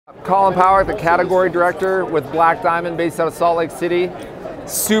Colin Power, the category director with Black Diamond based out of Salt Lake City.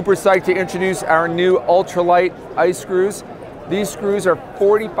 Super psyched to introduce our new Ultralight Ice screws. These screws are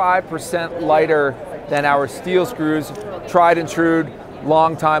 45% lighter than our steel screws, tried and true,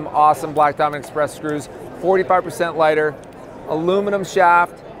 long time, awesome Black Diamond Express screws. 45% lighter, aluminum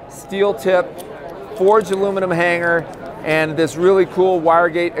shaft, steel tip, forged aluminum hanger, and this really cool wire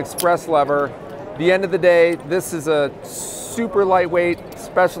gate express lever. At the end of the day, this is a super lightweight,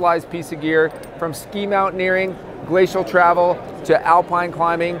 specialized piece of gear. From ski mountaineering, glacial travel, to alpine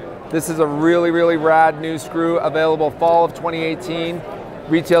climbing. This is a really, really rad new screw, available fall of 2018.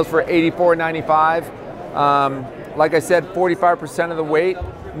 Retails for $84.95. Like I said, 45% of the weight.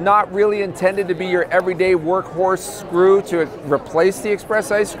 Not really intended to be your everyday workhorse screw to replace the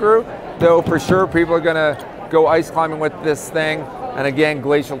Express Ice screw, though for sure people are gonna go ice climbing with this thing. And again,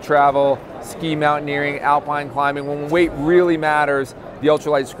 glacial travel, ski mountaineering, alpine climbing. When weight really matters, the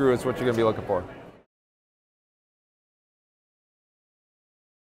Ultralight screw is what you're gonna be looking for.